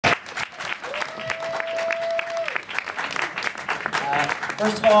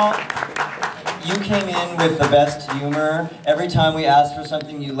First of all, you came in with the best humor. Every time we asked for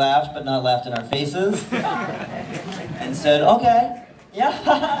something, you laughed, but not laughed in our faces. And said, okay, yeah.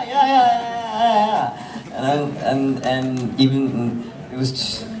 And even, it was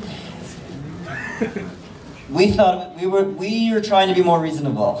just, we thought, we were trying to be more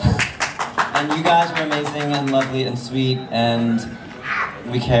reasonable. And you guys were amazing and lovely and sweet, and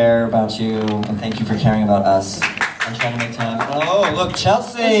we care about you, and thank you for caring about us and trying to make time. Oh, look,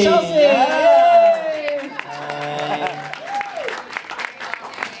 Chelsea! It's Chelsea! Yay!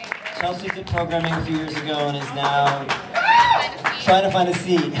 Chelsea did programming a few years ago and is now trying to find a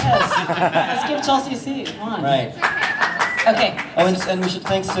seat. Yes. Let's give Chelsea a seat. Come on. Right. Okay. Oh, and we should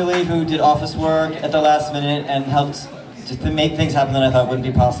thank Silly, who did office work at the last minute and helped to make things happen that I thought wouldn't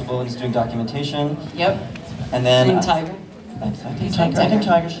be possible, and is doing documentation. Yep. And then Tiger. I think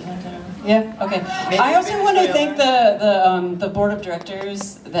Tiger should like that. Yeah. Okay. I also want to thank the board of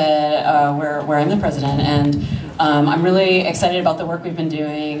directors that where I'm the president, and I'm really excited about the work we've been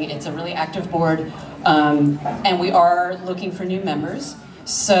doing. It's a really active board, and we are looking for new members.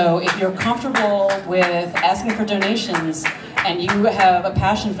 So if you're comfortable with asking for donations and you have a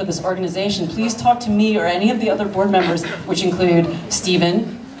passion for this organization, please talk to me or any of the other board members, which include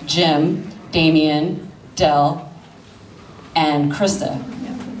Stephen, Jim, Damien, Del, and Krista.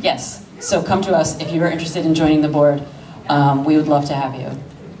 Yes, so come to us if you are interested in joining the board. We would love to have you.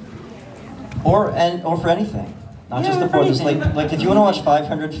 Or for anything, not just the board. Just like if you want to watch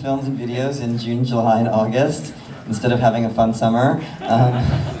 500 films and videos in June, July, and August, instead of having a fun summer.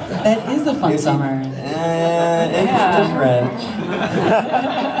 That is a fun summer. It's different.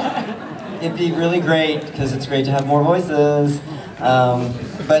 It'd be really great, because it's great to have more voices.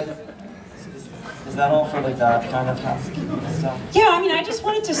 But is that all for like that kind of housekeeping stuff? Yeah, I mean, I just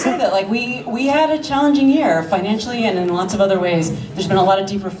wanted to say that like we had a challenging year financially and in lots of other ways. There's been a lot of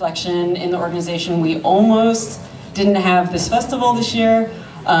deep reflection in the organization. We almost didn't have this festival this year.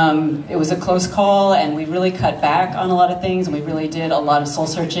 It was a close call, and we really cut back on a lot of things, and we really did a lot of soul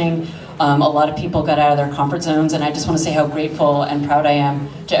searching. A lot of people got out of their comfort zones, and I just want to say how grateful and proud I am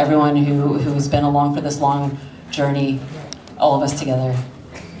to everyone who's been along for this long journey, all of us together.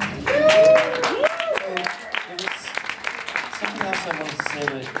 Something else I wanted to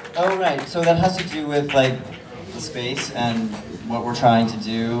say, oh right, so that has to do with like the space and what we're trying to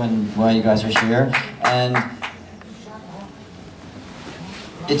do and why you guys are here. And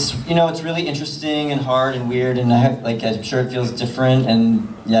it's, you know, it's really interesting and hard and weird, and I'm sure it feels different,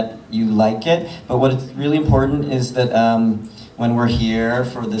 and yet you like it. But what is really important is that when we're here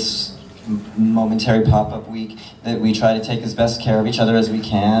for this momentary pop-up week, that we try to take as best care of each other as we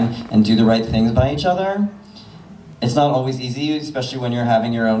can and do the right things by each other. It's not always easy, especially when you're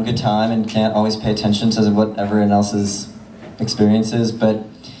having your own good time and can't always pay attention to what everyone else's experience is, but,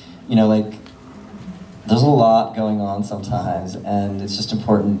 you know, like, there's a lot going on sometimes, and it's just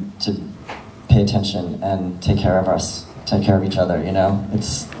important to pay attention and take care of each other, you know?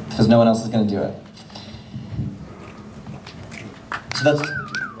 It's because no one else is going to do it. So that's,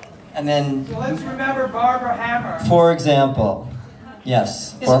 and then... So let's remember Barbara Hammer. For example,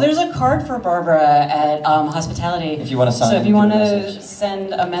 yes. So there's a card for Barbara at Hospitality. If you want to sign. So if you want to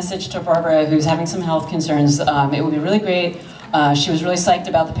send a message to Barbara who's having some health concerns, it would be really great. She was really psyched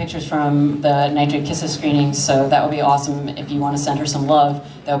about the pictures from the Nitrate Kisses screenings, so that would be awesome. If you want to send her some love,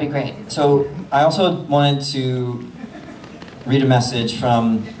 that would be great. So I also wanted to read a message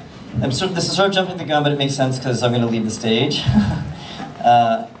from, this is sort of jumping the gun, but it makes sense because I'm going to leave the stage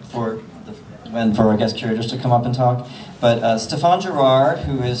for our guest curators to come up and talk. But Stefan Gerard,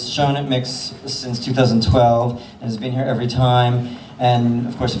 who has shown at Mix since 2012 and has been here every time, and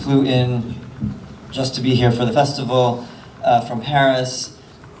of course flew in just to be here for the festival, from Paris.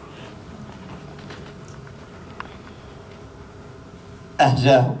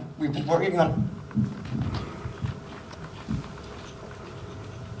 And we've been working on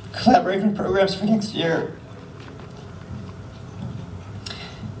collaboration programs for next year.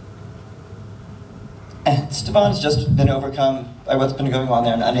 And Stefan's just been overcome by what's been going on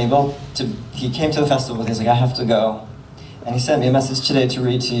there and unable to, he came to the festival, he's like, I have to go. And he sent me a message today to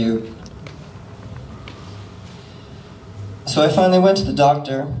read to you. So I finally went to the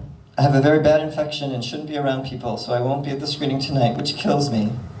doctor. I have a very bad infection and shouldn't be around people, so I won't be at the screening tonight, which kills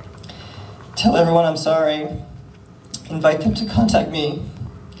me. Tell everyone I'm sorry. Invite them to contact me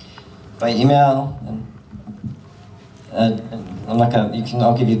by email, and I'm not gonna,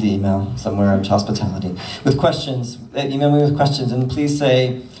 I'll give you the email somewhere at Hospitality, with questions. Email me with questions, and please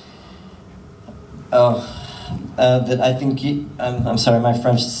say, that I think I'm sorry, my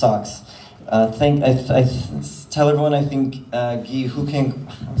French sucks. tell everyone, I think, Guy Huking,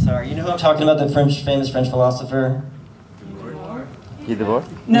 I'm sorry, you know who I'm talking about, the famous French philosopher? Guy Debord?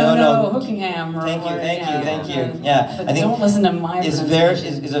 No, Hookingham. Thank you. Yeah, But I think don't listen to my is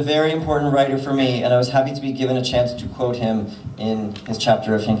a very important writer for me, and I was happy to be given a chance to quote him in his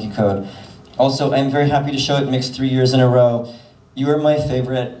chapter of Hanky Code. Also, I'm very happy to show it mixed 3 years in a row. You are my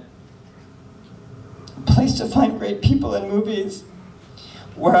favorite place to find great people in movies,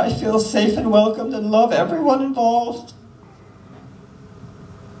 where I feel safe and welcomed and love everyone involved.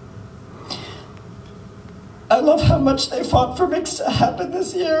 I love how much they fought for Mix to happen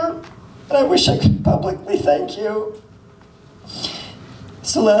this year, and I wish I could publicly thank you.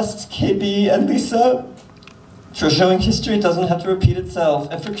 Celeste, KB, and Lisa, for showing history doesn't have to repeat itself,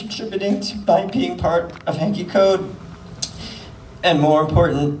 and for contributing to my being part of Hanky Code. And more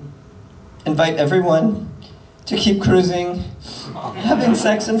important, invite everyone to keep cruising, having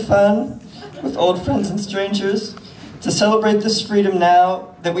sex and fun with old friends and strangers, to celebrate this freedom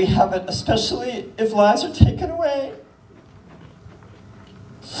now that we have it, especially if lives are taken away.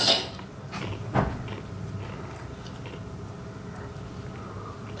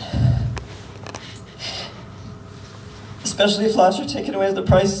 Especially if lives are taken away as the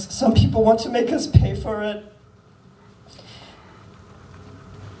price some people want to make us pay for it.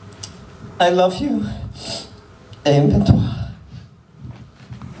 I love you. Aime toi.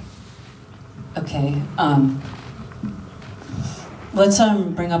 Okay, let's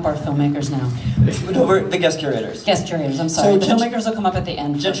bring up our filmmakers now. No, we're the guest curators. Guest curators, I'm sorry. So the filmmakers will come up at the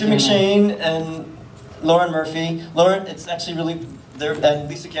end. Gentry McShane and Lauren Murphy. Lauren, it's actually really, and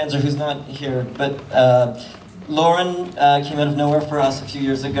Lisa Ganser, who's not here, but Lauren came out of nowhere for us a few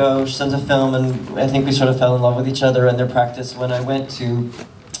years ago. She sent a film, and I think we sort of fell in love with each other and their practice. When I went to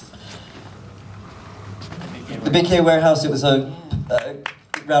the Big K Warehouse, it was a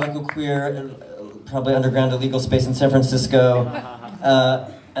radical queer, probably underground illegal space in San Francisco,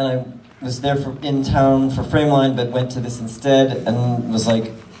 and I was there in town for Frameline, but went to this instead and was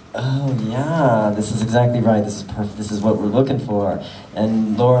like, oh yeah, this is exactly right, this is perfect, this is what we're looking for.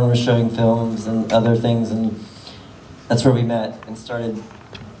 And Lauren was showing films and other things, and that's where we met and started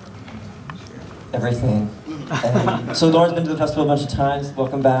everything. And so Lauren's been to the festival a bunch of times,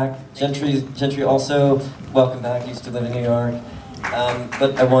 welcome back. Gentry also, welcome back, used to live in New York.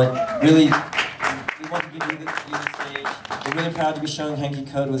 But we want to give you the stage. We're really proud to be showing Hanky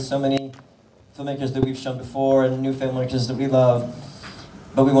Code with so many filmmakers that we've shown before and new filmmakers that we love.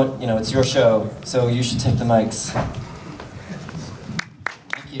 But we want, it's your show, so you should take the mics.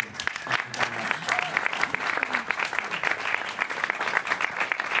 Thank you.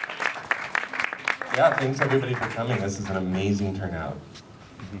 Yeah, thanks everybody for coming. This is an amazing turnout.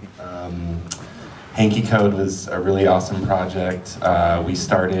 Hanky Code was a really awesome project. We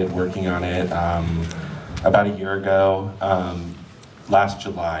started working on it about a year ago, last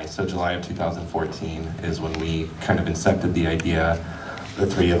July, so July of 2014 is when we kind of incepted the idea. The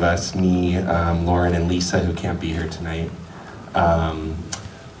three of us, me, Lauren, and Lisa, who can't be here tonight.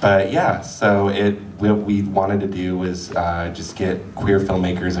 But yeah, so what we wanted to do was just get queer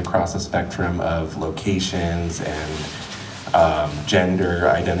filmmakers across a spectrum of locations and gender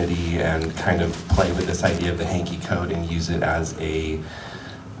identity, and kind of play with this idea of the Hanky Code and use it as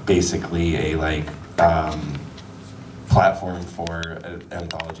basically a platform for an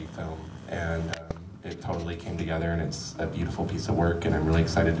anthology film. And it totally came together, and it's a beautiful piece of work, and I'm really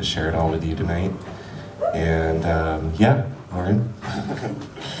excited to share it all with you tonight. And yeah, Lauren?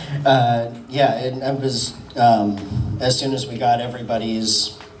 Yeah, and I was, as soon as we got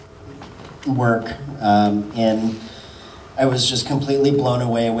everybody's work in, I was just completely blown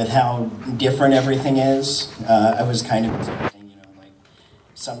away with how different everything is. I was kind of expecting, like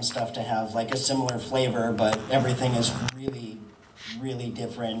some stuff to have like a similar flavor, but everything is really, really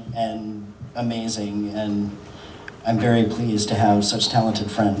different and amazing, and I'm very pleased to have such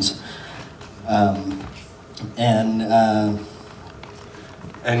talented friends. And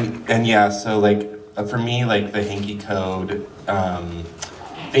yeah, so like for me, like the Hanky Code,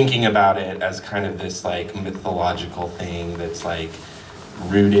 thinking about it as kind of this like mythological thing that's like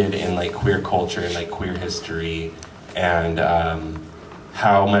rooted in like queer culture and like queer history, and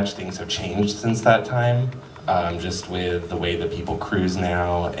how much things have changed since that time, just with the way that people cruise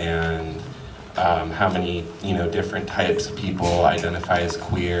now, and how many different types of people identify as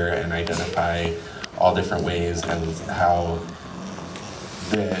queer and identify all different ways, and how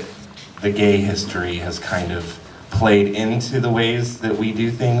the gay history has kind of played into the ways that we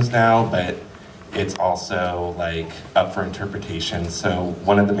do things now, but it's also like up for interpretation. So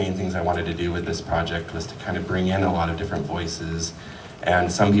one of the main things I wanted to do with this project was to kind of bring in a lot of different voices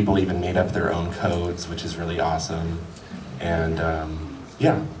And some people even made up their own codes, which is really awesome. And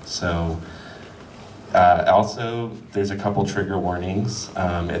yeah, so also there's a couple trigger warnings.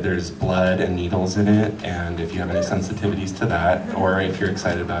 There's blood and needles in it, and if you have any sensitivities to that, or if you're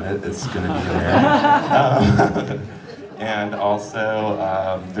excited about it, it's going to be in there. And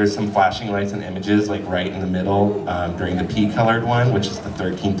also there's some flashing lights and images like right in the middle during the pea-colored one, which is the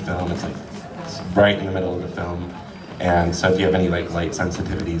 13th film. It's like right in the middle of the film. And so if you have any like light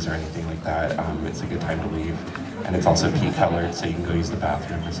sensitivities or anything like that, it's a good time to leave. And it's also pea-colored, so you can go use the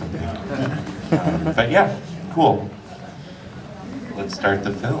bathroom or something. But yeah, cool. Let's start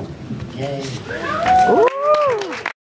the film. Yay.